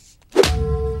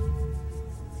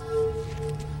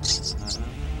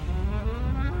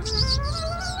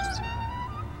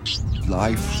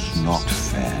life's not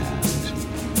fair.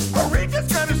 Are we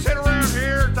just gonna sit around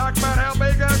here and talk about how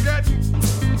big I'm getting?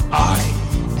 I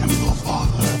am your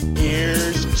father.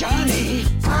 Here's Johnny.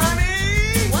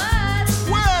 Honey! What?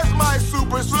 Where's my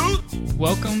super suit?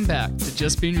 Welcome back to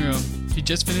Just Being Real. If you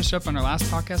just finished up on our last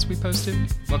podcast we posted,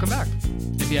 welcome back.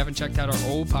 If you haven't checked out our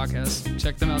old podcasts,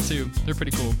 check them out too. They're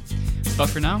pretty cool. But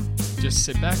for now, just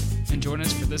sit back and join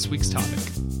us for this week's topic.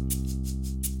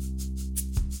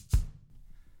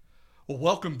 Well,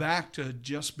 welcome back to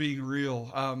Just Being Real.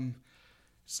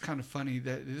 It's kind of funny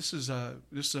that this is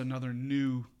another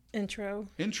new intro.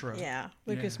 Yeah,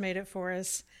 Lucas made it for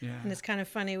us. Yeah. And it's kind of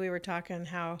funny, we were talking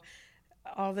how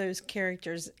all those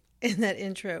characters in that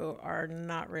intro are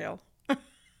not real.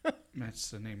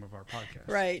 That's the name of our podcast.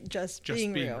 Right, just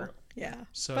being real. Yeah.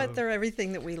 So, but they're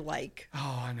everything that we like.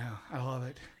 Oh, I know. I love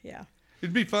it. Yeah.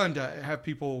 It'd be fun to have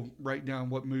people write down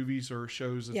what movies or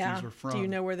shows that these are from. Do you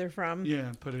know where they're from?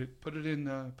 Yeah, put it in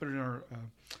our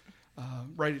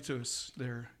write it to us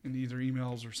there in either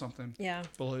emails or something. Yeah.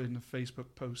 Below in the Facebook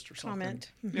post or something.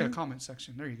 Comment. Mm-hmm. Yeah, comment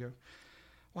section. There you go.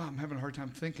 Wow, I'm having a hard time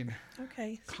thinking.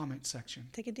 Okay. Comment section.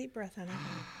 Take a deep breath, honey.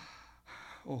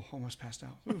 Oh, almost passed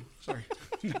out. Ooh, sorry.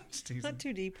 No, just teasing. Not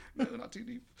too deep. No, not too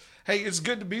deep. Hey, it's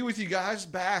good to be with you guys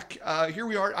back. Here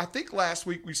we are. I think last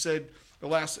week we said, the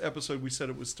last episode we said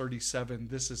it was 37.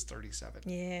 This is 37.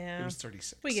 Yeah. It was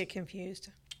 36. We get confused.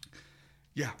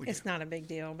 Yeah, it's not a big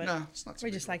deal, but no, it's not so we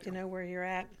big just like to know where you're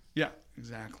at. Yeah,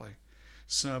 exactly.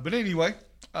 So, but anyway,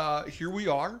 here we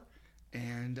are,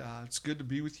 and it's good to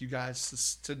be with you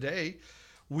guys today.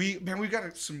 We've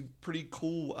got some pretty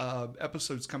cool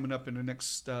episodes coming up in the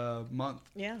next month.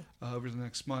 Yeah. Over the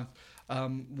next month.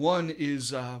 One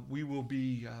is we will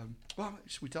be. Well,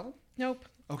 should we tell them? Nope.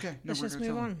 Okay. No, let's just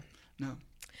move on. No.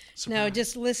 Surprise. No,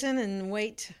 just listen and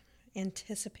wait,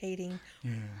 anticipating.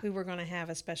 Yeah. We were going to have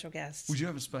a special guest. We do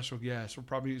have a special guest.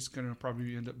 It's going to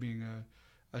probably end up being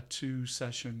a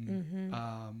 2-session.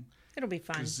 Mm-hmm. It'll be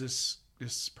fun. Because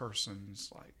this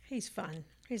person's like. He's fun.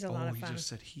 He's a lot of fun. He just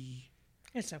said he.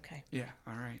 It's okay. Yeah.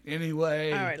 All right.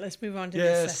 Anyway. All right. Let's move on to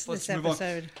this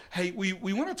episode. Hey, we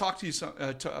want to talk to you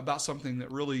about something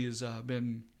that really has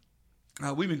been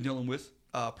we've been dealing with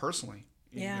personally.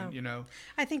 Yeah. You know.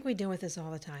 I think we deal with this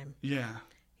all the time. Yeah.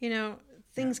 You know,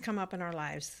 things come up in our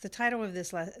lives. The title of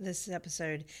this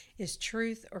episode is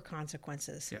Truth or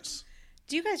Consequences. Yes.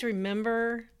 Do you guys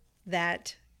remember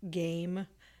that game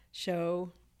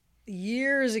show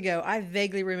years ago? I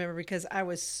vaguely remember because I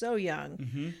was so young.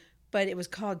 Mm-hmm. But it was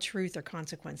called Truth or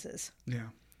Consequences. Yeah.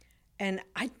 And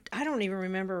I don't even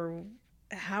remember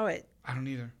how it... I don't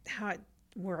either. How it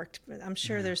worked. But I'm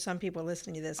sure there's some people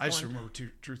listening to this I just remember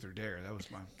Truth or Dare. That was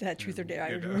my... That Truth or Dare. I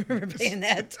remember playing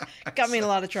that. Got me in a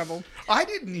lot of trouble. I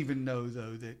didn't even know,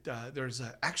 though, that there's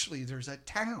a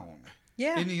town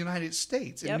in the United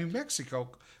States, in New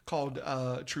Mexico, called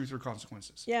Truth or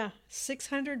Consequences. Yeah.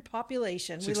 600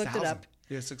 population. 6, we looked it up.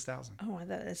 Yeah, 6,000. Oh, I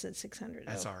thought it said 600.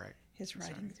 That's all right. His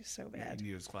writing is so bad. He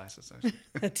knew his glasses.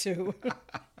 That too.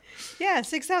 Yeah,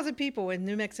 6,000 people in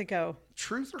New Mexico.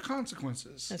 Truth or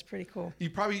Consequences. That's pretty cool.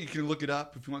 You can look it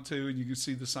up if you want to, and you can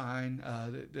see the sign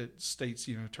that states,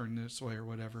 turn this way or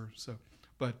whatever. So,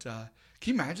 but can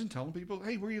you imagine telling people,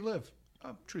 hey, where you live?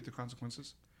 Truth or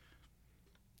Consequences.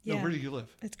 Yeah. No, where do you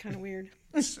live? It's kind of weird.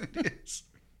 It is.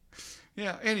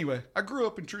 Yeah. Anyway, I grew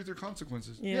up in Truth or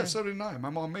Consequences. Yeah, so did I.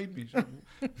 My mom made me.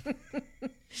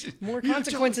 More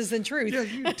consequences than truth. Yeah,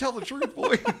 you tell the truth,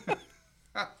 boy.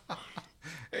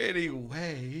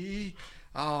 Anyway,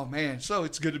 oh man, so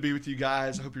it's good to be with you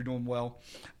guys. I hope you're doing well.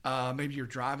 Maybe you're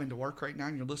driving to work right now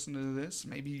and you're listening to this.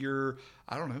 Maybe you're,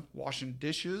 I don't know, washing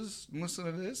dishes and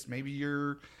listening to this. Maybe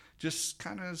you're just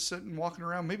kind of sitting, walking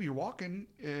around. Maybe you're walking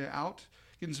out,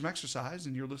 getting some exercise,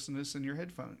 and you're listening to this in your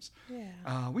headphones. Yeah.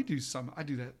 I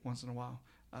do that once in a while.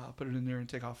 Put it in there and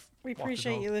take off. We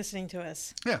appreciate you listening to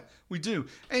us. Yeah, we do.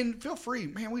 And feel free,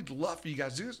 man, we'd love for you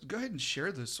guys to go ahead and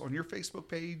share this on your Facebook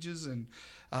pages and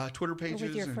Twitter pages.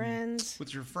 With your friends.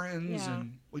 With your friends. Yeah.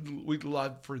 And we'd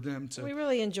love for them to. We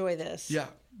really enjoy this. Yeah,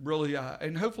 really.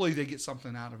 And hopefully they get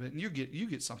something out of it and you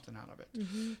get something out of it.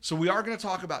 Mm-hmm. So we are going to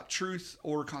talk about truth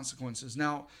or consequences.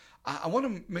 Now, I want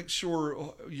to make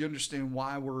sure you understand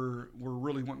why we're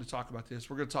really wanting to talk about this.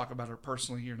 We're going to talk about it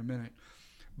personally here in a minute.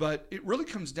 But it really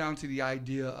comes down to the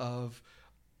idea of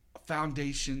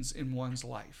foundations in one's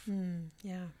life.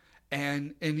 Yeah.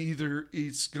 And either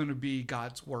it's going to be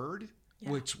God's word,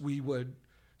 which we would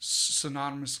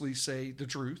synonymously say the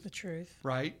truth. The truth.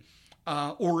 Right?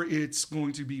 Or it's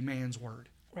going to be man's word.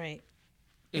 Right.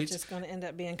 It's just going to end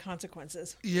up being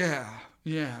consequences. Yeah.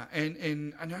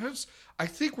 And I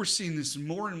think we're seeing this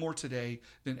more and more today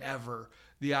than ever,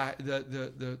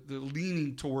 the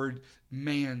leaning toward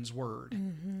man's word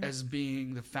as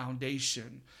being the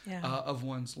foundation of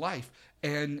one's life,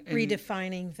 and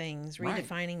redefining things, Right.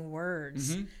 redefining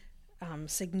words,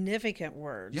 significant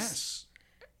words. Yes.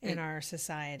 In our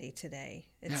society today,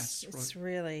 it's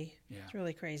really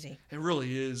crazy. It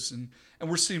really is, and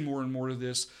we're seeing more and more of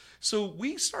this. So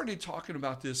we started talking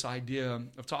about this idea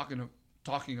of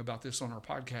talking about this on our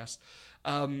podcast.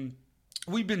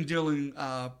 We've been dealing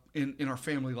in our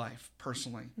family life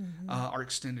personally, our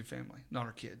extended family, not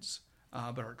our kids,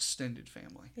 but our extended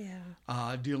family.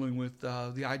 Yeah. Dealing with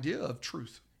the idea of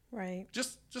truth. Right.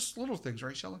 Just little things,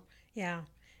 right, Shelley? Yeah.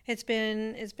 It's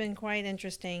been quite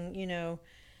interesting.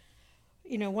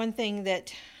 One thing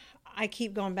that I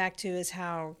keep going back to is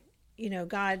how,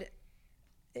 God,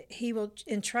 He will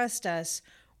entrust us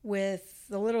with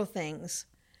the little things,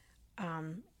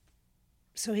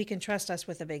 so He can trust us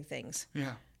with the big things.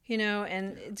 Yeah.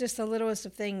 And just the littlest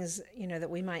of things, that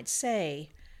we might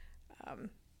say,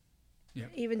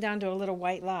 even down to a little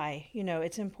white lie.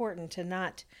 It's important to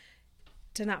not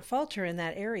falter in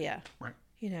that area. Right.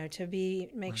 To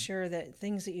make sure that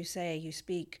things that you say, you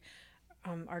speak,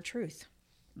 are truth.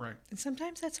 Right. And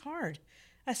sometimes that's hard,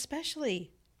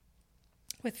 especially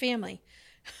with family.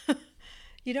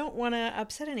 You don't want to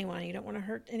upset anyone. You don't want to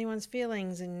hurt anyone's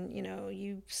feelings. And,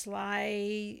 you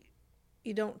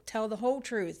don't tell the whole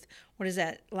truth. What is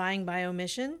that? Lying by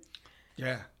omission?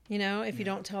 Yeah. If you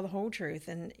don't tell the whole truth.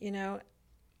 And,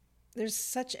 there's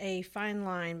such a fine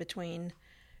line between,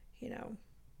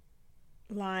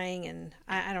 lying and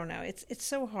I don't know. It's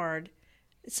so hard.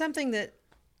 It's something that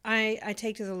I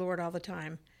take to the Lord all the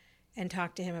time and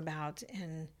talk to Him about.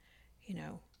 And,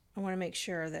 I want to make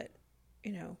sure that,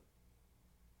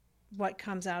 what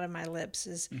comes out of my lips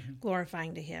is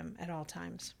glorifying to Him at all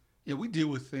times. Yeah, we deal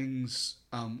with things.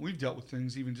 We've dealt with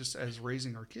things even just as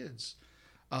raising our kids.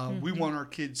 We want our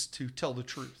kids to tell the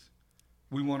truth.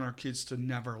 We want our kids to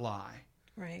never lie.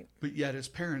 Right. But yet, as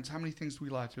parents, how many things do we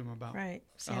lie to them about? Right.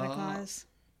 Santa Claus.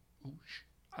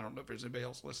 I don't know if there's anybody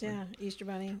else listening. Yeah. Easter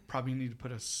Bunny. Probably need to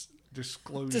put a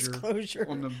disclosure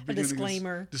on the beginning. A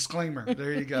disclaimer. Disclaimer.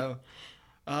 There you go.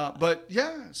 But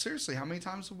yeah, seriously, how many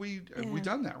times have we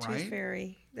done that, right? Tooth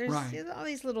Fairy. There's Right. All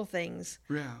these little things.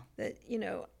 Yeah. That,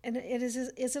 and is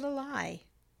it a lie?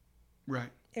 Right.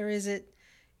 Or is it,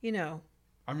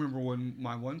 I remember when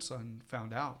my one son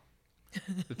found out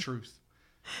the truth.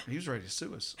 He was ready to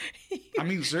sue us. I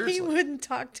mean, seriously. He wouldn't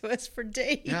talk to us for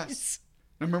days. Yes.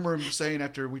 I remember him saying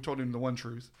after we told him the one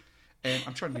truth, and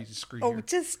I'm trying to be discreet Oh, here.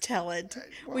 just tell it.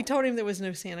 We told him there was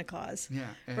no Santa Claus.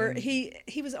 Yeah. Or he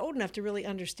was old enough to really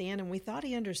understand, and we thought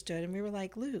he understood, and we were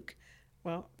like, Luke.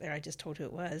 Well, there, I just told who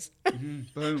it was.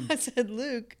 Boom. I said,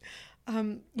 Luke,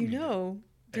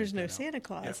 there's no Santa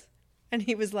Claus. Yep. And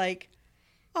he was like,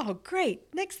 oh,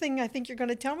 great. Next thing I think you're going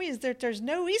to tell me is that there's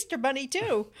no Easter Bunny,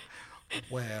 too.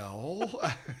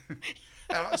 Well,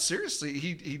 seriously,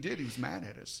 he did. He was mad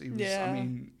at us. He was. Yeah. I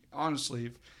mean, honestly,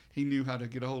 if he knew how to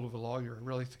get a hold of a lawyer, I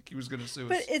really think he was going to sue us.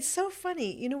 But it's so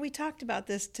funny. We talked about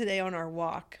this today on our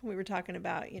walk. We were talking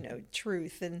about,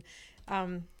 truth and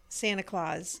Santa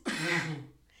Claus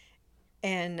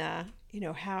and,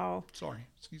 how Sorry,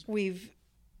 excuse me.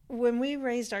 when we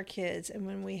raised our kids and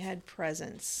when we had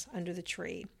presents under the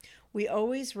tree, we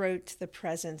always wrote the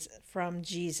presents from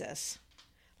Jesus,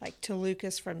 like to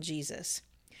Lucas from Jesus.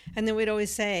 And then we'd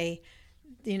always say,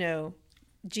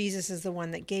 Jesus is the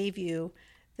one that gave you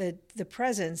the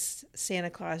presents. Santa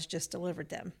Claus just delivered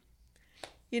them.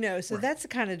 So Right. that's the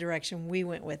kind of direction we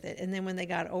went with it. And then when they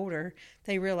got older,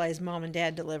 they realized mom and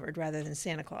dad delivered rather than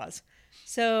Santa Claus.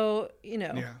 So,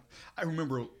 Yeah, I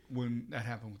remember when that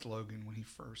happened with Logan when he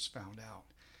first found out.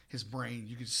 His brain,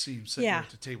 you could see him sitting Yeah. at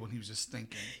the table and he was just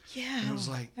thinking. Yeah, And it was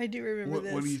like, I do remember what,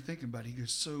 this. What are you thinking, buddy? He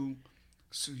goes, so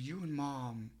you and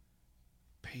mom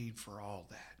paid for all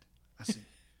that. I said,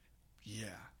 yeah.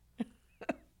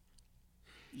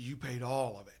 You paid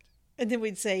all of it. And then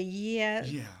we'd say, yeah.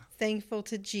 Yeah. Thankful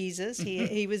to Jesus.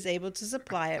 He was able to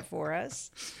supply it for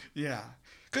us. Yeah.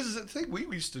 Because the thing we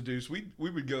used to do is we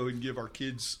would go and give our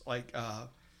kids like a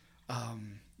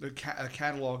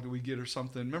catalog that we get or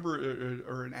something. Remember,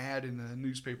 or an ad in the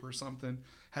newspaper or something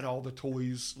had all the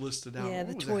toys listed out. Yeah,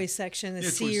 What the was toy that? section, the Yeah,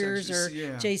 toy Sears section, or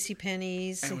yeah.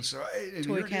 JCPenney's. And so, and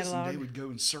toy here it is, and catalog. they would go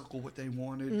and circle what they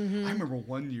wanted. I remember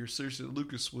one year, seriously,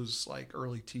 Lucas was like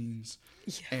early teens,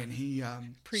 and he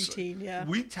Preteen, yeah.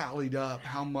 We tallied up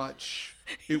how much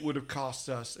it would have cost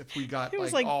us if we got It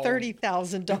was like like all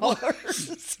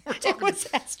 $30,000. It was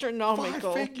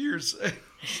astronomical. 5 figures.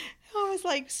 I was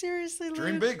like, seriously, Luke?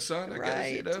 Dream big, son. I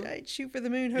Right. guess, Right. Shoot for the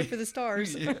moon, hope for the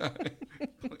stars. Yeah.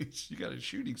 You got a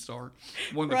shooting star,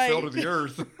 one that Right. fell to the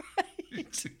earth.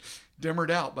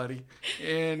 Dimmered out, buddy.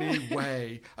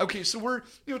 Anyway, okay, so we're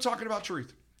talking about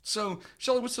truth. So,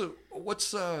 Shelley,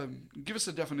 give us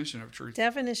a definition of truth.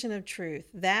 Definition of truth: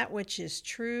 that which is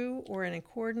true or in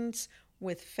accordance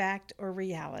with fact or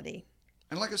reality.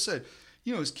 And like I said,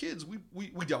 as kids, we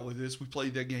dealt with this. We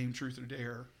played that game, Truth or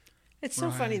Dare. It's so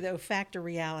Right. funny though, fact or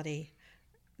reality.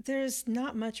 There's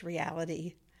not much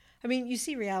reality. I mean, you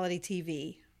see reality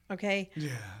TV, okay? Yeah.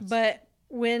 But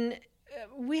when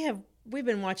we've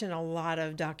been watching a lot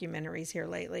of documentaries here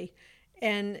lately,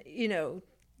 and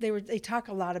they talk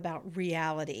a lot about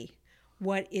reality.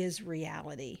 What is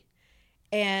reality?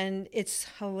 And it's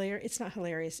hilarious. It's not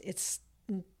hilarious.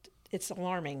 It's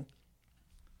alarming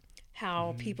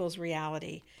how people's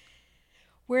reality,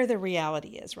 where their reality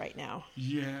is right now.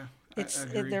 Yeah. It's I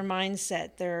agree. their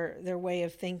mindset, their way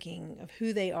of thinking of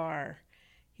who they are,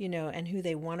 and who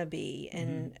they want to be,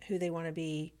 and who they want to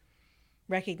be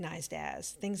recognized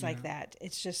as, things like that.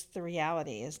 It's just the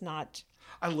reality is not.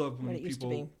 I love when what it used to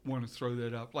people want to throw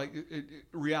that up, like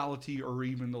reality, or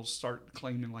even they'll start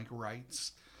claiming like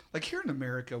rights. Like here in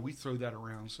America, we throw that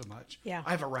around so much. Yeah.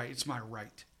 I have a right. It's my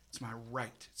right. It's my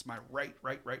right. It's my right.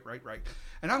 Right.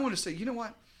 And I want to say, you know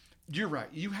what? You're right.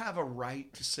 You have a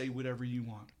right to say whatever you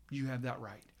want. You have that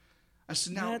right. I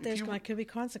said, now, But there could be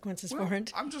consequences for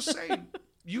it. I'm just saying,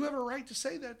 you have a right to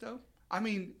say that, though. I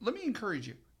mean, let me encourage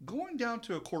you. Going down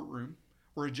to a courtroom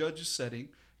where a judge is sitting,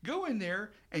 go in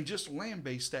there and just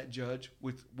lambaste that judge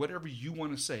with whatever you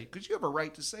want to say, because you have a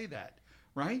right to say that,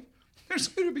 right? There's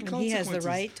going to be And consequences. he has the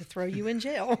right to throw you in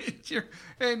jail.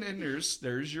 and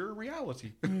there's your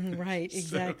reality. Right,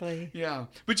 exactly. So, yeah.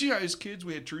 But as kids,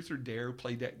 we had Truth or Dare,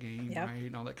 played that game, Yep. right?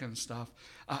 And all that kind of stuff.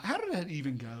 How did that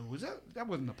even go? Was that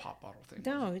wasn't the pop bottle thing?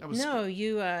 No, That was no,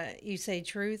 you say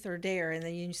truth or dare, and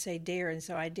then you say dare, and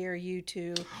so I dare you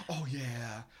to. Oh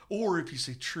yeah. Or if you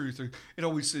say truth, it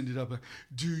always ended up,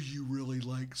 do you really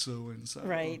like so and so?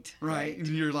 Right, Right. right. And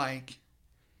you're like,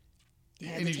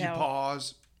 had and to if tell. you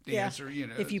pause, the Yeah. answer,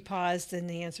 If you paused, then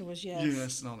the answer was yes.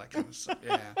 yes, and all that kind of stuff.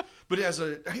 Yeah. But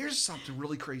here's something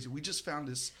really crazy. We just found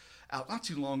this out not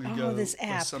too long ago. this by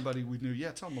app. somebody we knew.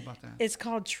 Yeah, tell them about that. It's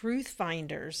called Truth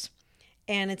Finders,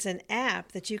 and it's an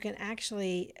app that you can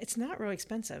actually. It's not real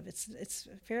expensive. It's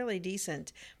fairly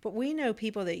decent. But we know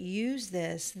people that use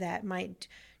this that might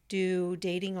do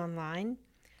dating online,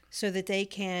 so that they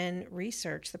can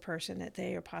research the person that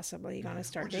they are possibly going to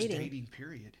start Or just dating.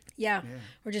 period. Yeah.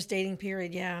 Or just dating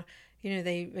period. Yeah.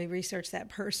 They research that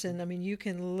person. I mean, you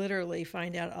can literally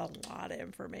find out a lot of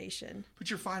information. But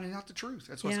you're finding out the truth.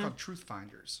 That's why it's Yeah. called Truth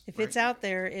Finders. If right? it's out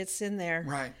there, it's in there.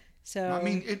 Right. So I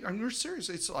mean, we're serious.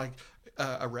 It's like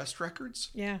arrest records.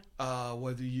 yeah.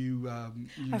 Whether you,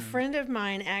 A friend of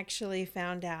mine actually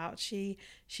found out. She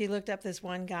looked up this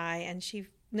one guy, and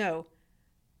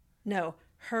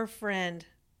her friend.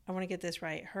 I want to get this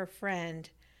right. Her friend.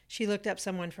 She looked up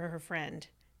someone for her friend.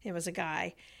 It was a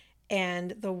guy,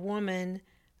 and the woman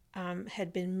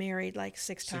had been married like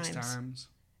six times,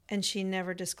 and she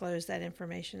never disclosed that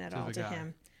information at all the to guy.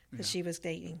 him that Yeah. she was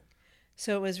dating.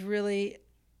 So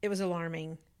it was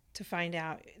alarming to find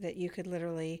out that you could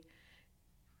literally.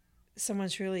 Someone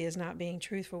truly is not being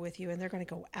truthful with you, and they're going to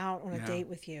go out on a Yeah. date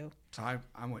with you. So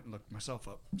I went and looked myself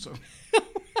up. So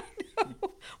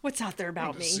What's out there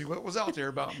about to me? see what was out there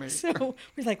about me. So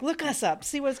we're like, look us up,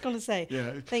 see what it's going to say.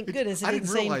 Yeah. Thank goodness it I didn't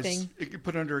didn't say realize anything. it could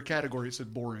put under a category. It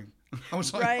said boring. I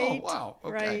was like, Right, oh wow,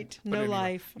 okay. right. But No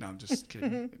life. No, I'm just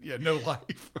kidding. Yeah, no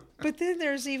life. But then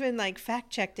there's even like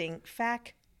fact checking.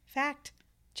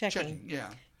 Checking. Yeah.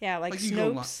 Yeah, like you go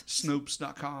on Snopes.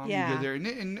 Snopes.com. Yeah. You go there,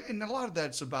 and a lot of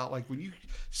that's about like when you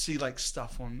see like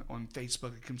stuff on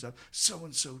Facebook, it comes up, so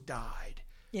and so died.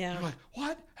 Yeah. You're like,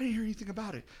 what? I didn't hear anything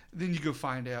about it. Then you go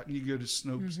find out, and you go to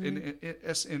Snopes, Mm-hmm.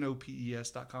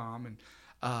 SNOPES.com, and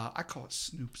I call it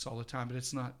Snoops all the time, but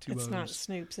it's not two It's O's. not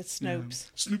Snoops, it's No.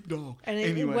 Snopes. Snoop Dogg. And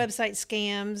anyway, website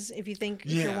scams, if you're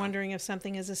Yeah. wondering if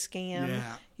something is a scam,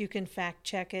 Yeah. you can fact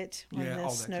check it on Yeah, the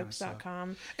all that kind of stuff.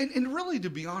 Snopes.com. And really, to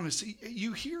be honest,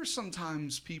 you hear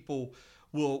sometimes people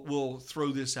will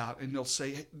throw this out and they'll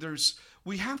say,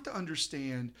 we have to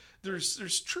understand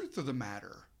there's truth of the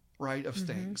matter, right, of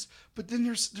things, but then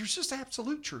there's just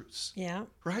absolute truths. Yeah.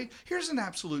 Right? Here's an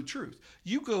absolute truth.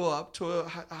 You go up to a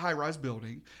high-rise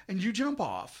building and you jump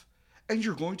off and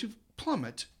you're going to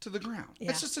plummet to the ground. Yeah.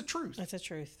 That's just the truth. That's the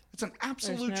truth. It's an There's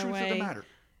absolute no truth of the way matter.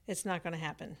 It's not going to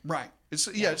happen. Right.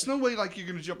 It's no way like you're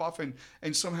going to jump off and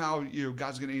somehow,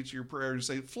 God's going to answer your prayer and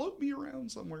say, float me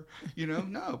around somewhere.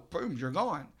 No, boom, you're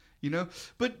gone.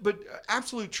 But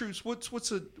absolute truths.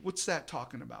 What's that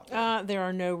talking about? There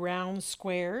are no round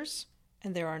squares.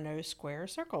 And there are no square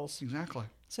circles. Exactly.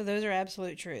 So those are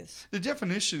absolute truths. The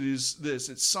definition is this: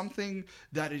 it's something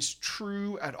that is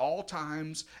true at all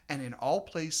times and in all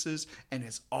places, and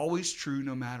it's always true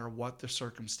no matter what the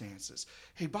circumstances.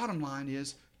 Hey, bottom line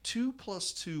is 2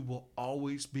 + 2 will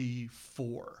always be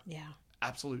 4. Yeah.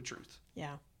 Absolute truth,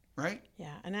 Yeah. right?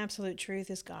 Yeah. An absolute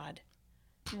truth is God.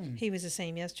 He was the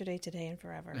same yesterday, today, and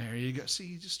forever. There you go. See,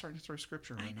 you're just starting to throw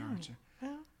scripture around now, aren't you?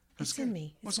 Well, That's it's in good.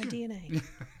 me. It's That's my good.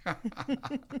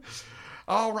 DNA.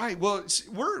 All right. Well,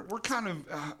 we're kind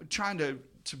of trying to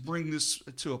bring this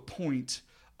to a point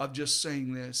of just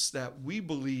saying this, that we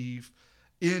believe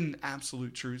in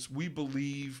absolute truths. We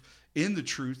believe in the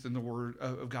truth and the word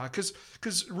of God.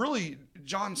 Because really,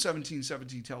 John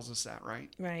 17:17 tells us that, right?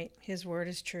 Right. His word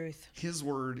is truth. His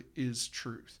word is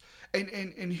truth.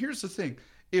 And here's the thing.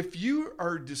 If you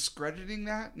are discrediting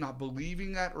that, not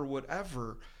believing that or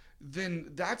whatever,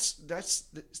 then that's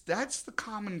the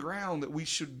common ground that we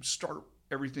should start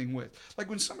everything with. Like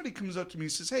when somebody comes up to me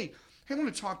and says, hey, I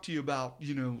want to talk to you about,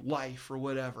 life or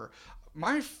whatever.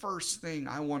 My first thing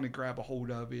I want to grab a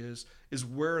hold of is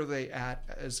where are they at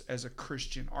as a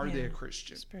Christian? Are they a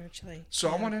Christian? Spiritually. So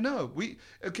I want to know.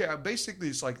 Basically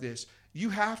it's like this. You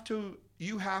have to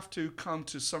come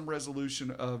to some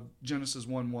resolution of Genesis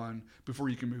 1:1 before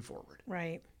you can move forward.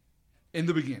 Right. In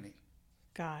the beginning,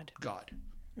 God. God.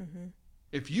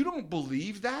 If you don't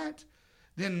believe that,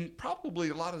 then probably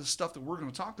a lot of the stuff that we're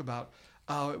going to talk about,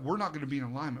 we're not going to be in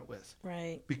alignment with.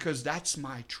 Right. Because that's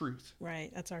my truth.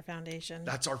 Right. That's our foundation.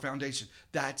 That's our foundation.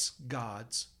 That's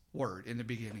God's word in the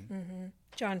beginning.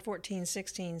 John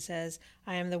 14:16 says,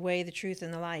 I am the way, the truth,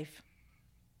 and the life.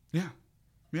 Yeah.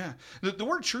 Yeah. The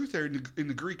word truth there in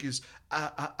the Greek is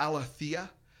aletheia.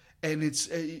 And it's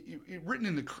written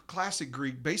in the classic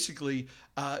Greek, basically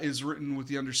is written with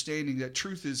the understanding that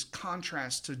truth is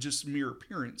contrast to just mere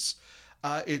appearance.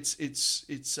 It's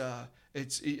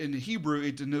in the Hebrew,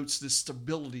 it denotes this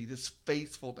stability, this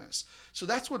faithfulness. So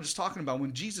that's what it's talking about.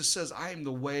 When Jesus says, I am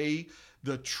the way,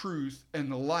 the truth,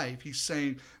 and the life, he's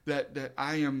saying that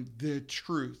I am the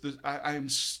truth. I am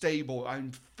stable.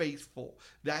 I'm faithful.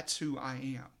 That's who I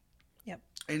am. Yep.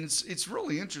 And it's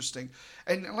really interesting.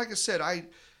 And like I said, I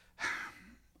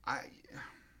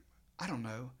don't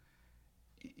know.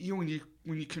 When you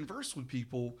converse with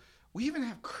people, we even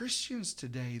have Christians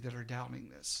today that are doubting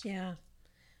this. Yeah.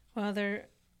 Well, they're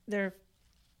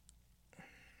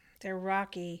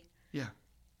rocky. Yeah.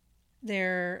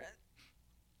 They're,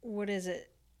 what is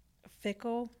it?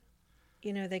 Fickle.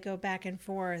 They go back and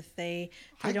forth. They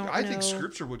don't know. I think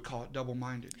Scripture would call it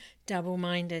double-minded.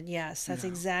 Double-minded, yes. That's Yeah.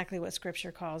 exactly what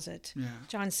Scripture calls it. Yeah.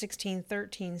 John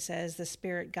 16:13 says, the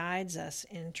Spirit guides us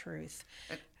in truth.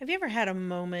 Have you ever had a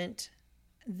moment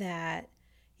that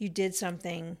you did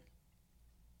something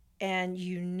and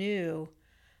you knew,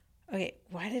 okay,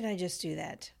 why did I just do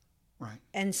that? Right.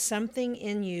 And something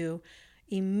in you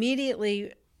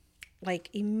immediately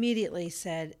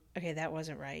said, okay, that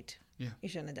wasn't right. Yeah. You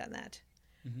shouldn't have done that.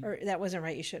 Or that wasn't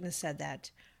right. You shouldn't have said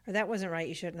that. Or that wasn't right.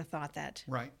 You shouldn't have thought that.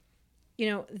 Right.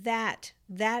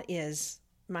 That is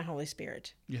my Holy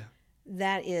Spirit. Yeah.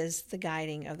 That is the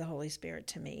guiding of the Holy Spirit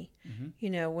to me.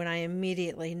 When I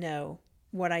immediately know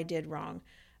what I did wrong.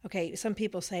 Okay, some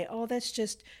people say, oh, that's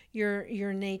just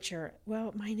your nature.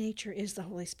 Well, my nature is the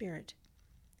Holy Spirit.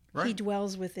 Right. He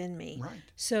dwells within me. Right.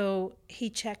 So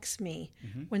he checks me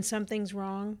when something's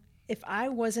wrong. If I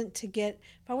wasn't to get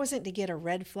a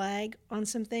red flag on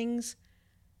some things,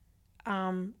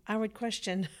 I would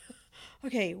question,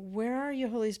 okay, where are you,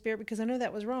 Holy Spirit? Because I know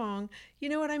that was wrong. You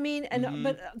know what I mean?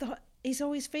 And he's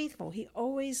always faithful. He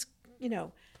always,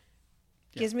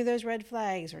 gives me those red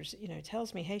flags, or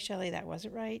tells me, hey, Shelley, that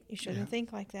wasn't right. You shouldn't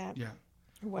think like that. Yeah.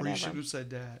 Or whatever. Or you shouldn't have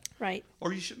said that. Right.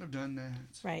 Or you shouldn't have done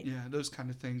that. Right. Yeah, those kind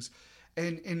of things.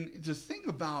 And the thing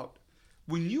about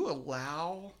when you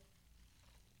allow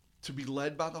to be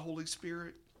led by the Holy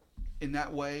Spirit in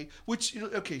that way, which,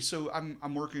 okay, so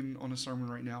I'm working on a sermon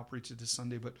right now. I'll preach it this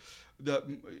Sunday, but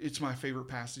it's my favorite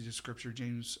passage of Scripture,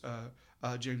 James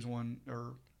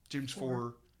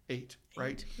 4:8,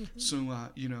 right? So,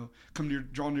 come near,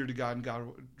 draw near to God, and God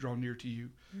will draw near to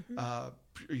you.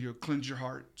 Cleanse your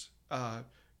heart,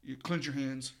 you cleanse your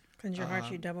hands. Cleanse your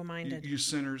heart, you double-minded. You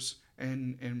sinners,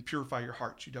 and purify your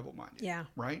hearts, you double-minded. Yeah.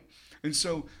 Right? And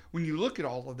so when you look at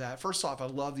all of that, first off, I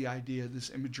love the idea of this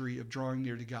imagery of drawing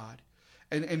near to God.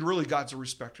 And really, God's a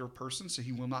respecter of persons, so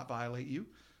he will not violate you.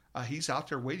 He's out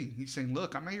there waiting. He's saying,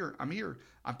 look, I'm here.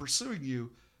 I'm pursuing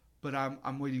you, but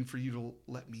I'm waiting for you to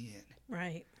let me in.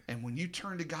 Right. And when you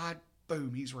turn to God,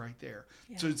 boom, he's right there.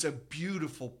 Yeah. So it's a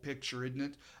beautiful picture, isn't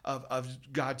it, of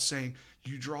God saying,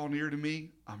 you draw near to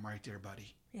me, I'm right there,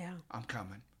 buddy. Yeah. I'm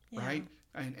coming. right?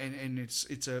 And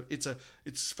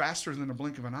it's faster than a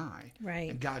blink of an eye, Right.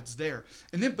 And God's there.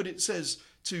 And then, but it says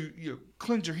to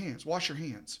cleanse your hands, wash your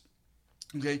hands.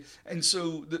 Okay, and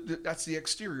so that's the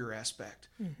exterior aspect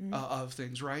of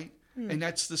things, right? And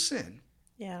that's the sin.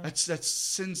 Yeah. That's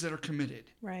sins that are committed,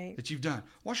 Right. that you've done.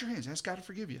 Wash your hands. Ask God to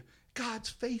forgive you. God's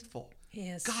faithful. He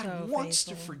is God so wants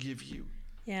faithful. to forgive you.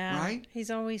 Yeah. Right? He's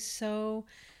always so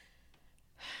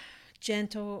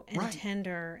gentle and Right.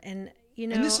 tender. And, you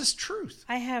know, And this is truth.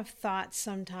 I have thoughts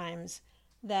sometimes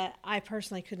that I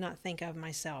personally could not think of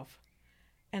myself.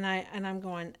 And I'm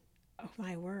going, oh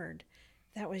my word,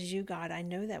 that was you, God. I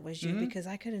know that was you because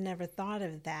I could have never thought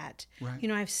of that. Right. You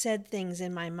know, I've said things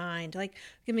in my mind. Like,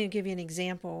 give you an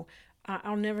example.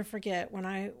 I'll never forget when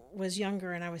I was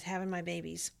younger and I was having my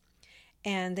babies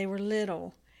and they were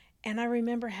little. And I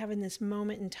remember having this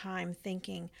moment in time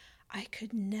thinking, I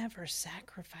could never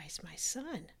sacrifice my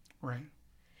son. Right.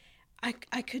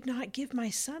 I could not give my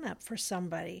son up for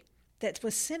somebody that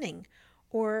was sinning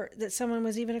or that someone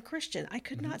was even a Christian. I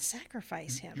could not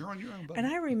sacrifice him. You're on your own, buddy. And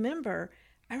I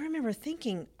remember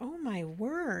thinking, oh my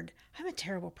word, I'm a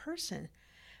terrible person.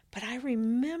 But I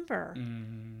remember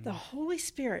the Holy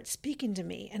Spirit speaking to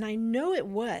me, and I know it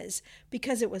was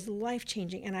because it was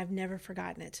life-changing, and I've never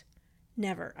forgotten it.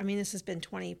 Never. I mean, this has been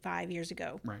 25 years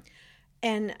ago. Right.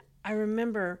 And I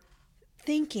remember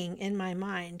thinking in my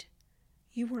mind,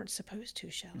 you weren't supposed to,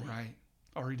 Shelley. Right.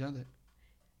 Already done it.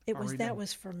 That done.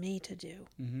 was for me to do.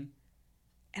 Mm-hmm.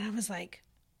 And I was like,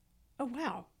 oh,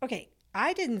 wow. Okay,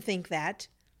 I didn't think that.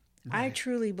 I Right.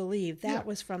 truly believe that Yeah.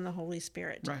 was from the Holy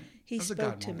Spirit. Right. He That was a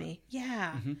spoke God to moment. me.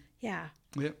 Yeah, yeah.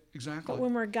 Yep. Exactly. But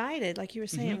when we're guided, like you were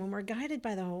saying, when we're guided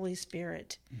by the Holy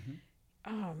Spirit,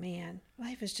 oh man,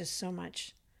 life is just so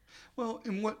much. Well,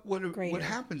 and what Greater.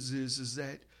 happens is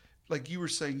that, like you were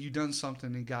saying, you done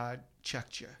something and God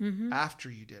checked you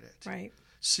after you did it. Right.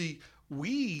 See,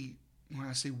 when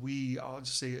I say we, I'll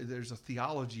just say there's a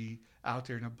theology out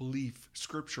there and a belief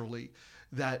scripturally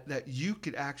that you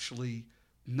could actually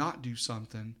not do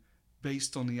something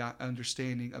based on the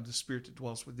understanding of the Spirit that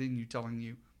dwells within you, telling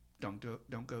you, don't do it,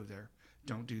 don't go there,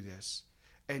 don't do this,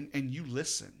 and you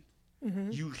listen.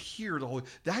 You hear the Holy.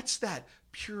 That's that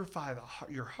purify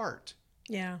your heart.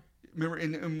 Yeah. Remember,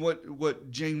 and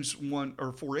what James 1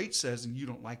 or 4:8 says, and you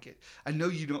don't like it. I know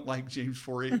you don't like James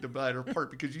 4:8, the latter part,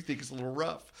 because you think it's a little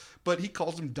rough. But he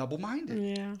calls them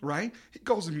double-minded. Yeah. Right? He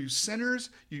calls them you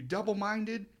sinners, you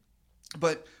double-minded.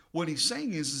 But what he's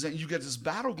saying is that you got this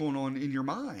battle going on in your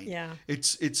mind. Yeah.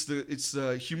 It's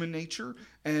the human nature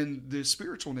and the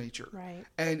spiritual nature. Right.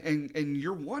 And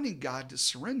you're wanting God to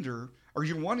surrender, or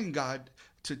you're wanting God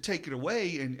to take it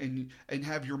away and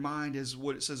have your mind, as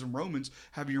what it says in Romans,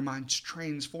 have your minds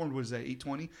transformed. What is that,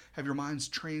 8:20? Have your minds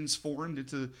transformed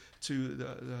into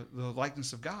the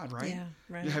likeness of God, right? Yeah,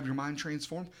 right. You have your mind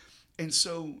transformed. And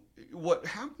so what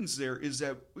happens there is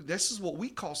that this is what we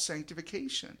call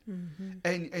sanctification.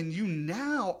 And you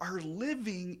now are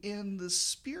living in the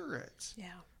Spirit.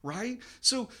 Yeah. Right?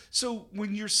 So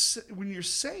when you're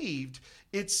saved,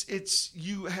 it's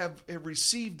you have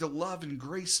received the love and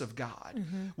grace of God.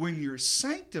 When you're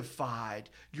sanctified,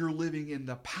 you're living in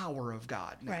the power of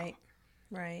God now. Right.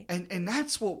 Right. And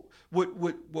that's what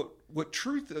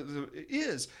truth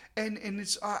is. And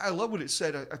it's I love what it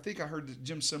said. I think I heard that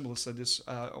Jim Cymbala said this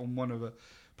on one of the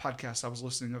podcasts I was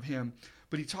listening of him.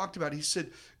 But he talked about, he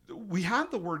said, we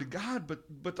have the Word of God,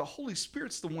 but the Holy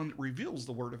Spirit's the one that reveals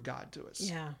the Word of God to us.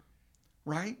 Yeah.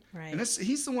 Right? Right. And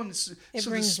he's the one that's... It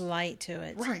brings light to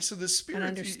it. Right. So the Spirit... An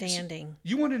understanding.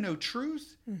 You want to know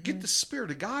truth? Get the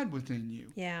Spirit of God within you.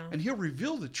 Yeah. And He'll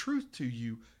reveal the truth to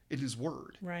you in His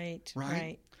Word. Right. Right?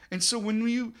 Right. And so when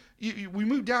we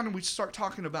move down and we start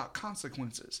talking about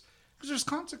consequences, because there's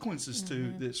consequences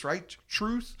to this, right?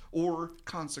 Truth or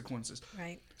consequences.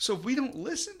 Right. So if we don't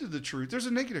listen to the truth, there's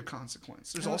a negative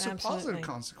consequence. There's also absolutely. positive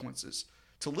consequences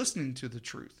to listening to the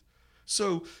truth.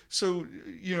 So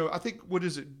I think, what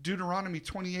is it? Deuteronomy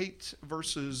 28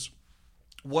 verses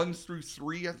 1 through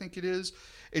 3, I think it is.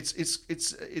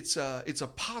 It's a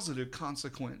positive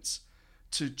consequence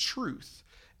to truth.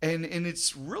 And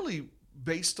it's really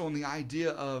based on the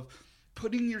idea of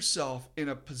putting yourself in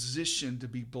a position to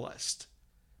be blessed,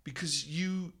 because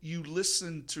you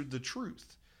listened to the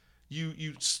truth.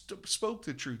 You spoke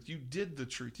the truth. You did the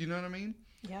truth. You know what I mean?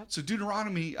 Yep. So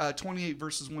Deuteronomy 28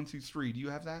 verses 1 through 3. Do you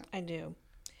have that? I do.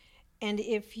 And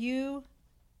if you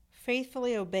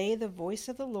faithfully obey the voice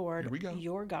of the Lord, Here we go.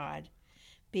 your God,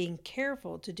 being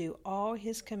careful to do all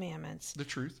his commandments The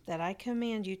truth. that I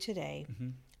command you today,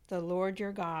 the Lord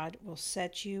your God will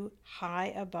set you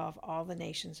high above all the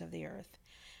nations of the earth.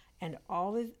 And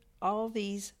all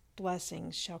these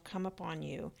blessings shall come upon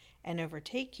you and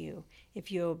overtake you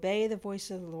if you obey the voice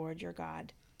of the Lord your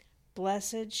God.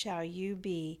 Blessed shall you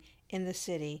be in the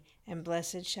city, and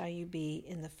blessed shall you be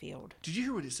in the field. Did you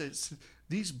hear what it says?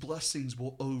 These blessings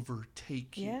will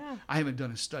overtake you. Yeah. I haven't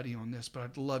done a study on this, but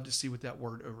I'd love to see what that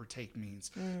word overtake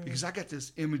means. Because I got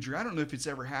this imagery. I don't know if it's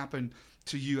ever happened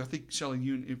to you. I think,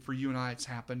 Shelley, for you and I, it's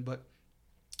happened. But,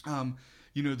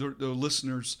 the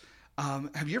listeners,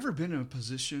 have you ever been in a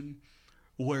position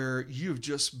where you've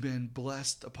just been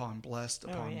blessed upon blessed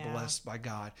blessed by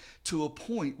God, to a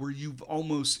point where you've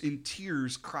almost in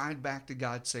tears cried back to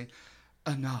God saying,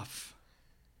 enough.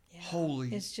 Yeah.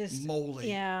 Holy it's just, moly.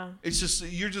 Yeah. It's just,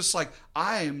 you're just like,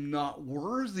 I am not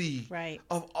worthy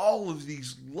of all of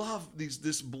these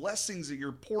this blessings that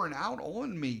you're pouring out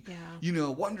on me. Yeah.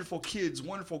 Wonderful kids,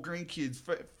 wonderful grandkids,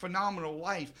 phenomenal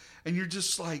life. And you're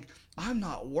just like, I'm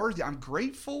not worthy. I'm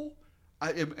grateful.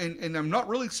 And I'm not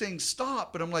really saying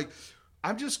stop, but I'm like,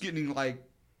 I'm just getting like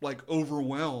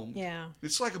overwhelmed. Yeah.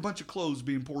 It's like a bunch of clothes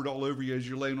being poured all over you as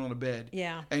you're laying on a bed.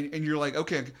 Yeah. And you're like,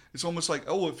 okay, it's almost like,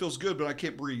 oh, it feels good, but I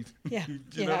can't breathe. Yeah.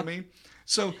 You know what I mean?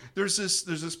 So there's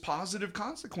this positive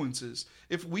consequences.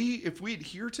 If we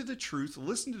adhere to the truth,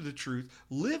 listen to the truth,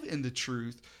 live in the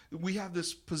truth, we have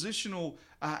this positional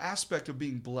aspect of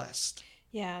being blessed.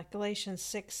 Yeah. Galatians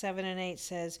 6, 7, and 8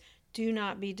 says, do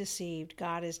not be deceived.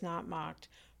 God is not mocked.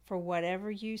 For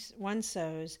whatever one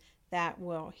sows, that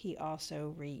will he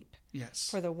also reap. Yes.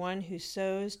 For the one who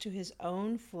sows to his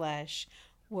own flesh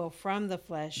will from the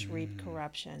flesh reap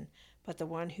corruption, but the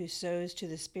one who sows to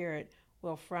the Spirit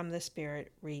will from the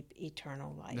Spirit reap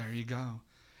eternal life. There you go.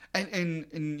 And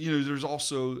there's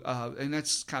also, and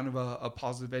that's kind of a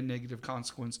positive and negative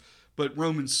consequence, but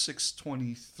Romans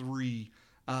 6:23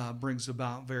 brings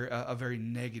about a very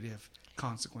negative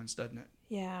consequence, doesn't it?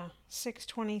 Yeah,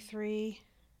 6:23.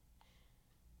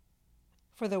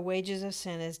 For the wages of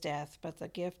sin is death, but the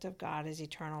gift of God is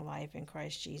eternal life in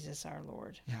Christ Jesus our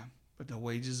Lord. Yeah, but the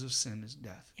wages of sin is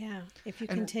death. Yeah, if you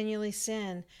continually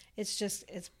sin,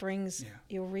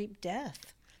 you'll reap death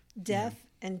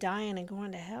and dying and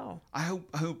going to hell. I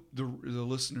hope the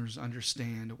listeners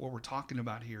understand what we're talking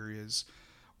about here is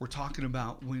we're talking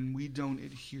about when we don't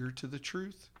adhere to the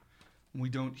truth, when we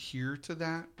don't adhere to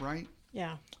that, right?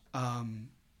 Yeah.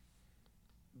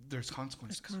 There's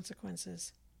consequences. There's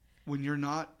consequences. When you're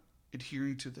not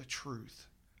adhering to the truth,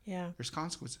 there's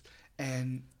consequences.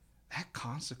 And that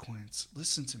consequence,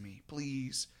 listen to me,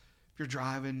 please. If you're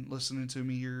driving, listening to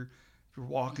me, if you're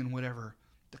walking, whatever,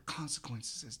 the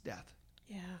consequences is death.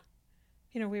 Yeah.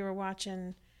 We were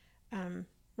watching,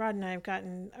 Rod and I have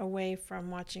gotten away from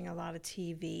watching a lot of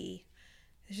TV.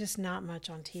 There's just not much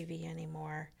on TV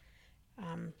anymore.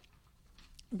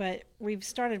 But we've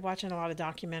started watching a lot of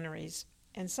documentaries.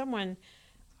 And someone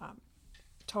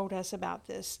told us about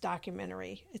this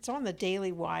documentary. It's on the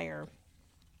Daily Wire.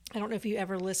 I don't know if you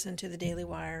ever listen to the Daily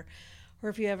Wire, or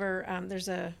if you ever there's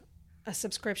a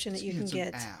subscription that you can get.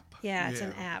 It's an app. Yeah, it's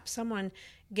an app. Someone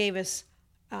gave us.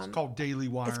 It's called Daily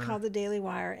Wire. It's called the Daily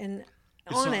Wire, and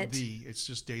it's on not it, it's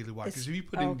just Daily Wire. Because if you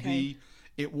put in the,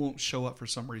 it won't show up for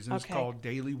some reason. It's called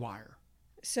Daily Wire.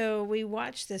 So we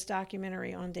watched this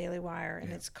documentary on Daily Wire,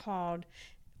 and it's called,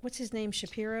 what's his name,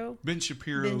 Shapiro? Ben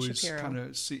Shapiro is kind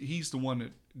of, he's the one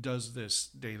that does this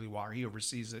Daily Wire. He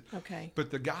oversees it. Okay.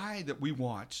 But the guy that we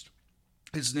watched,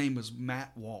 his name is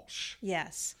Matt Walsh.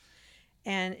 Yes.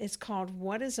 And it's called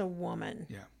What is a Woman?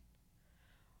 Yeah.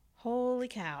 Holy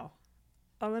cow.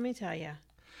 Oh, let me tell you.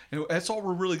 And that's all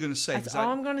we're really going to say. That's all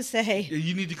I'm going to say.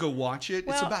 You need to go watch it.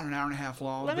 Well, it's about an hour and a half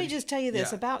long. Let me just tell you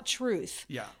this about truth.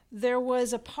 Yeah. There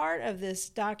was a part of this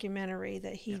documentary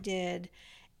that he did,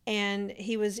 and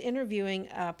he was interviewing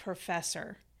a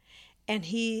professor. And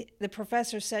the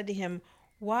professor said to him,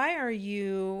 why are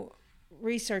you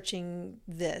researching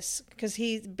this? Because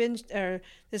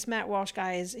this Matt Walsh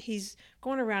guy he's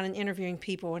going around and interviewing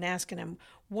people and asking them,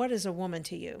 what is a woman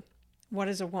to you? What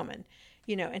is a woman?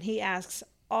 And he asks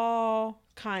all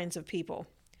kinds of people.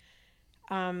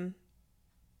 And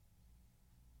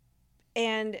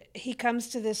he comes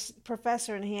to this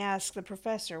professor and he asks the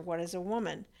professor, what is a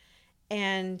woman?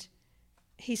 And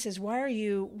he says, why are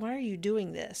you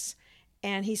doing this?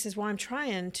 And he says, well, I'm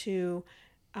trying to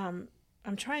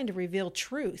reveal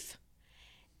truth.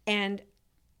 And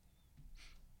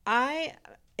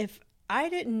if I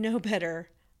didn't know better,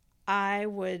 I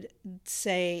would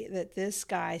say that this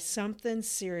guy, something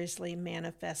seriously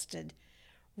manifested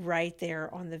right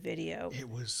there on the video. It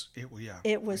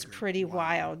was pretty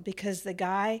wild, because the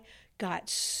guy got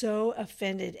so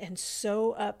offended and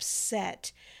so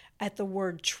upset at the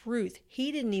word truth.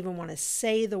 He didn't even want to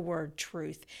say the word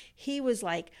truth. He was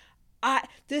like,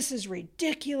 this is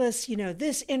ridiculous.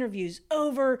 This interview's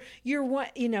over. You're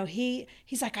what,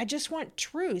 he's like, I just want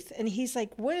truth. And he's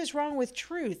like, what is wrong with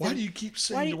truth? Why do you keep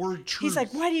saying the word truth? He's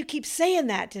like, why do you keep saying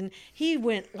that? And he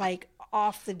went like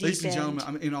off the deep Ladies and end.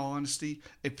 gentlemen, in all honesty,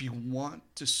 if you want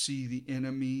to see the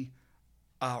enemy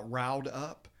riled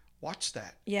up, watch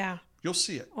that. Yeah. You'll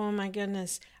see it. Oh my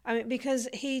goodness. I mean, because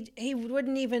he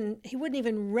wouldn't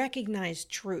even recognize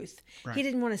truth. Right. He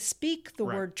didn't want to speak the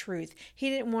Right. word truth.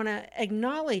 He didn't want to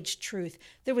acknowledge truth.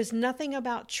 There was nothing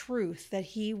about truth that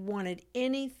he wanted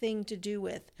anything to do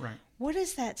with. Right. What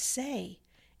does that say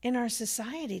in our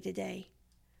society today?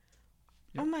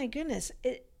 Yep. Oh my goodness.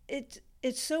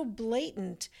 It's so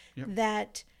blatant Yep.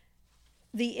 that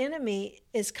the enemy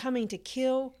is coming to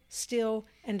kill, steal,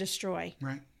 and destroy.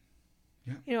 Right.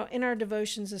 In our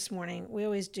devotions this morning, we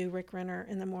always do Rick Renner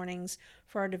in the mornings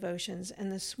for our devotions. And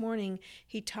this morning,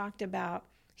 he talked about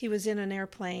he was in an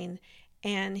airplane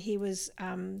and he was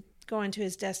going to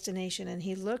his destination. And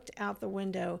he looked out the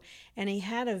window and he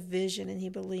had a vision, and he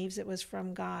believes it was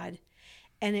from God.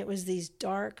 And it was these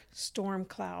dark storm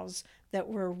clouds that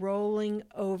were rolling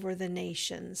over the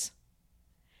nations.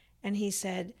 And he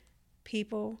said,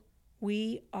 people,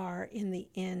 we are in the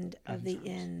end of the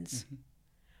ends. Mm-hmm.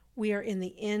 We are in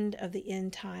the end of the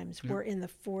end times. Yep. We're in the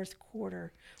fourth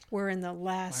quarter. We're in the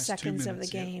last seconds of the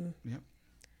game. Yep.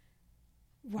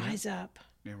 Rise up.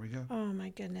 There we go. Oh, my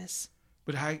goodness.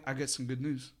 But I got some good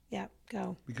news. Yep,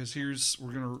 go. Because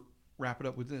we're going to wrap it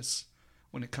up with this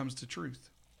when it comes to truth.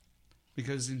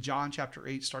 Because in John chapter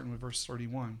 8, starting with verse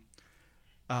 31,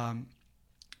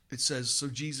 it says, so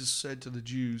Jesus said to the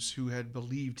Jews who had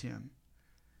believed him,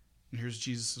 and here's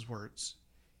Jesus' words,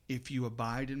 if you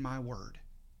abide in my word,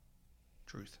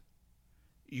 truth,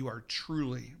 you are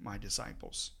truly my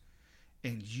disciples,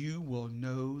 and you will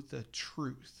know the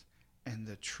truth, and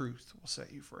the truth will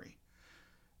set you free.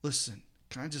 Listen,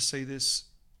 can I just say this?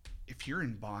 If you're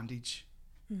in bondage,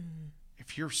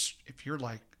 if you're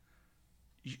like,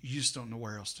 you just don't know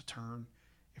where else to turn,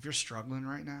 if you're struggling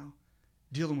right now,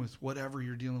 dealing with whatever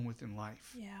you're dealing with in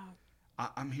life,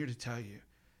 I'm here to tell you,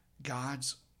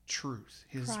 God's truth,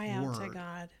 his Cry out word, to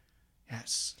God.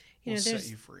 Yes, will set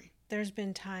you free. There's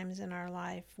been times in our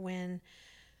life when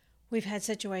we've had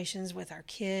situations with our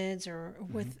kids or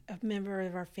with a member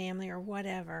of our family or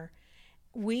whatever.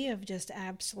 We have just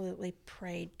absolutely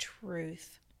prayed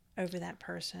truth over that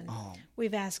person.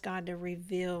 We've asked God to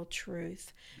reveal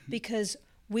truth because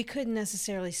we couldn't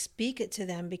necessarily speak it to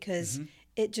them because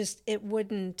it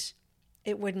wouldn't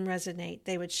resonate.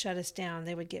 They would shut us down.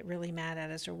 They would get really mad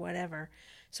at us or whatever.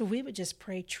 So we would just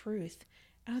pray truth.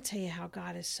 I'll tell you how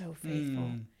God is so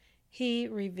faithful. He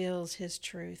reveals his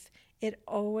truth. It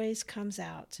always comes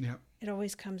out. Yep. It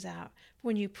always comes out.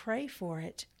 When you pray for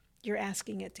it, you're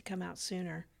asking it to come out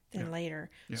sooner than later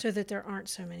so that there aren't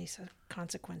so many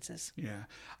consequences. Yeah.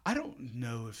 I don't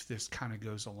know if this kind of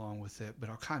goes along with it, but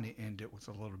I'll kind of end it with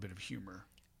a little bit of humor.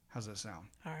 How's that sound?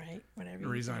 All right, whatever The you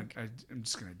reason think. I'm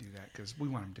just going to do that because we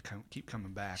want them to keep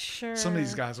coming back. Sure. Some of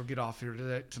these guys will get off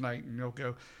here tonight and they'll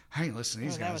go, I ain't listening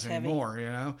to these that guys was heavy. anymore, you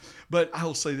know? But I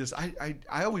will say this. I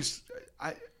always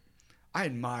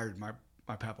admired my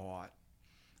Papa a lot.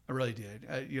 I really did.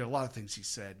 A lot of things he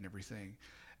said and everything.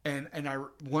 And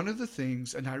one of the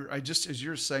things, and I just, as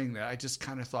you're saying that, I just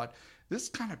kind of thought, this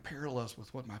kind of parallels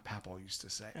with what my Papa used to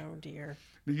say. Oh, dear.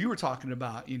 Now, you were talking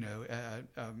about, you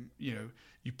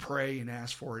pray and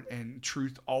ask for it, and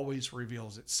truth always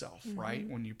reveals itself, right?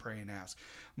 When you pray and ask.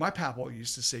 My Papa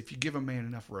used to say, if you give a man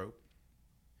enough rope,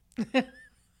 the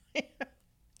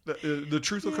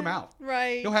truth will come out.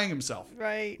 Right. He'll hang himself.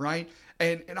 Right. Right.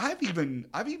 And I've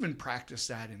even practiced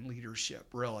that in leadership,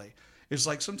 really. It's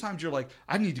like sometimes you're like,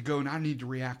 I need to go and I need to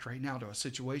react right now to a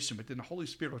situation, but then the Holy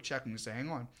Spirit will check me and say, hang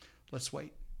on, let's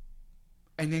wait.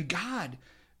 And then God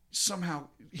somehow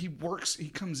he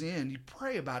comes in, you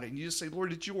pray about it, and you just say,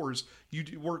 Lord, it's yours. You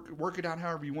do work it out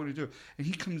however you want to do it. And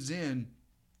he comes in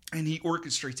and he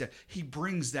orchestrates that. He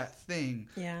brings that thing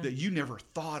that you never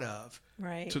thought of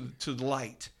to the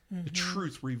light. The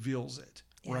truth reveals it,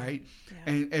 right?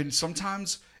 Yeah. And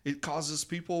sometimes it causes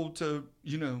people to,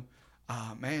 they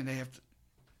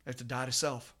have to die to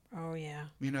self. Oh yeah.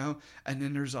 And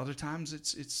then there's other times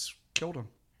it's killed them.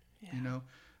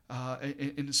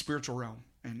 In the spiritual realm,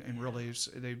 and really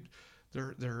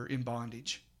they're in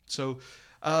bondage. So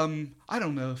I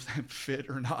don't know if that fit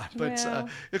or not, but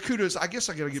kudos. I guess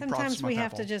I got to give props to my Sometimes we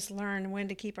have Papa. to just learn when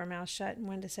to keep our mouth shut and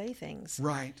when to say things.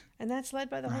 Right. And that's led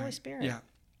by the Holy Spirit.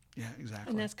 Yeah,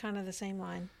 exactly. And that's kind of the same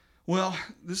line. Well,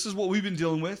 this is what we've been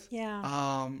dealing with.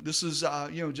 Yeah. This is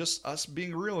just us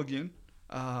being real again.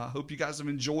 Hope you guys have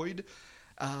enjoyed.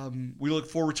 We look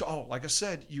forward to, like I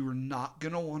said, you are not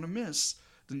going to want to miss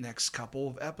the next couple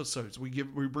of episodes. We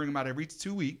bring them out every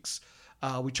 2 weeks.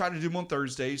 We try to do them on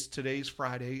Thursdays. Today's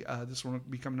Friday. This one will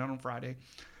be coming out on Friday.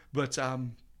 But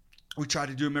we try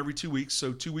to do them every 2 weeks.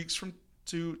 So 2 weeks from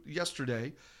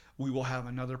yesterday, we will have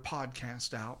another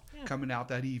podcast out coming out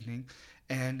that evening.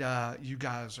 And you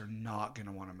guys are not going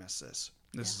to want to miss this.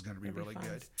 This is going to be really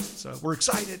good. So we're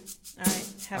excited. All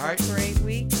right. Have a great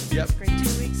week. Yep. Great 2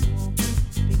 weeks.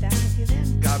 We'll be back with you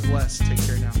then. God bless. Take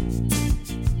care now.